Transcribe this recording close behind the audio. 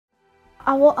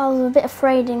I was a bit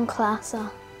afraid in class.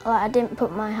 I didn't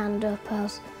put my hand up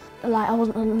as I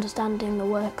wasn't understanding the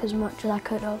work as much as I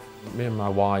could have. Me and my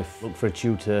wife looked for a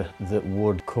tutor that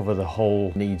would cover the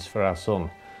whole needs for our son.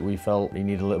 We felt he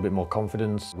needed a little bit more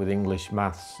confidence with English,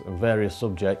 maths and various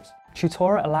subjects.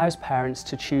 Tutora allows parents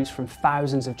to choose from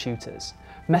thousands of tutors,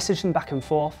 message them back and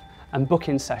forth and book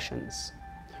in sessions.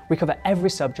 We cover every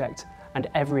subject and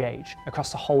every age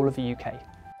across the whole of the UK.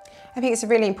 I think it's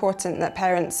really important that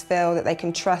parents feel that they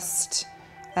can trust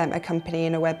a company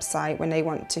and a website when they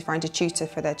want to find a tutor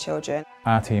for their children.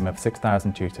 Our team of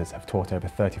 6,000 tutors have taught over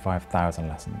 35,000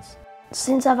 lessons.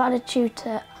 Since I've had a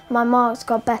tutor, my marks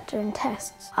got better in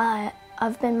tests.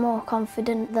 I've been more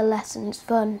confident, the lesson's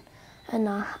fun and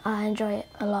I enjoy it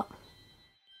a lot.